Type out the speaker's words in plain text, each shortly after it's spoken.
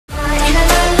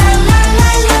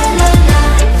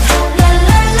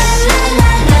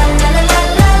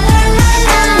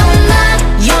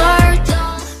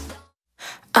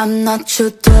I'm not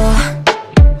your door,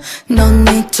 no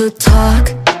need to talk.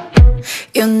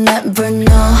 You never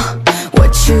know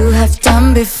what you have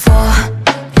done before.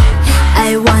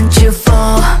 I want you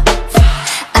for,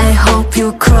 I hope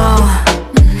you crawl.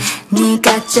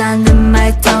 네가 짜는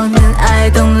말 더는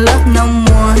I don't love no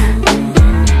more.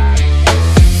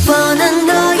 뻔한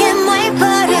너의 말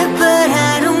but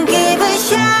I don't give a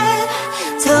shit.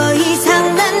 더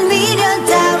이상 난 미련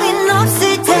따윈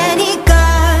없을 테니까.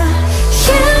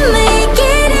 You make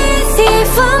it easy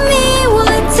for me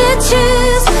what to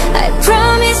choose. I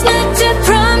promise not to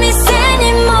promise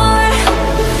anymore.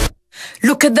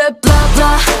 Look at that blah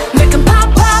blah, make 'em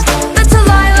pop pop. That's a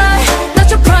lie lie, not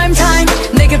your prime time.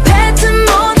 내게 뱉은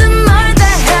모든 말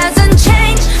that hasn't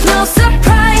changed, no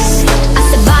surprise. I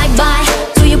said bye bye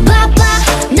to you blah blah,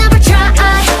 never try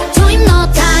to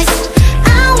hypnotize.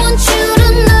 I want you to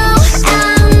know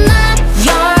I'm not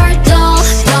your doll,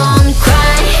 don't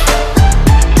cry.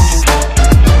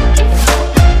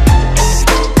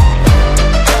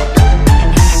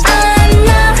 I'm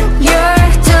not your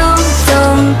doll,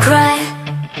 don't cry.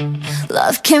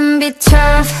 Love can be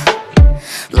tough,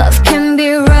 love can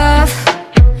be rough.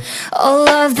 All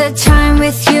of the time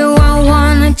with you I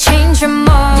wanna change your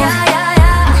more.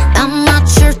 I'm not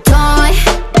your toy,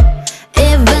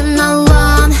 even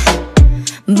alone,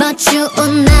 but you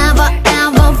will never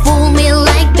ever fool me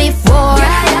like before.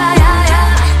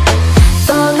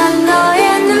 뻔한 너의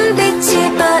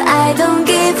눈빛이 but I don't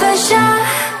give a shit.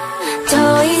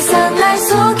 더 이상 날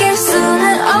속일 수는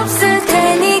없을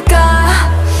테니까.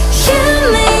 You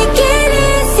make it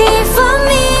easy for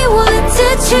me what to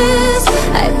choose.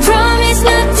 I promise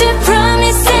not to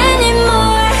promise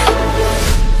anymore.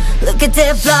 Look at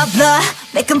that blah blah,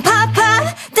 make 'em pop pop.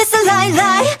 That's a lie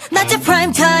lie, not your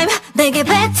prime time. 내게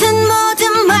뱉은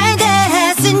모든 말 that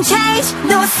hasn't changed,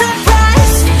 no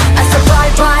surprise. I said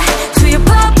bye bye to your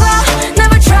blah blah,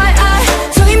 never try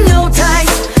to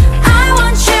hypnotize. I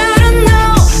want you to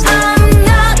know I'm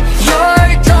not your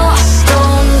doll,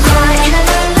 don't cry.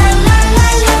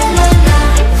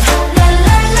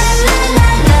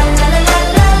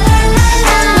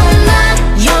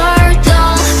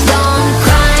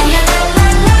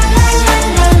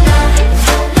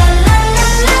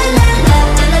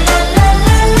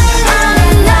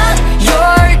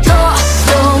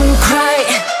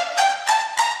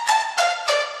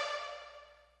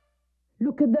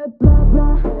 Look at that blah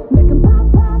blah, make 'em pop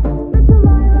pop.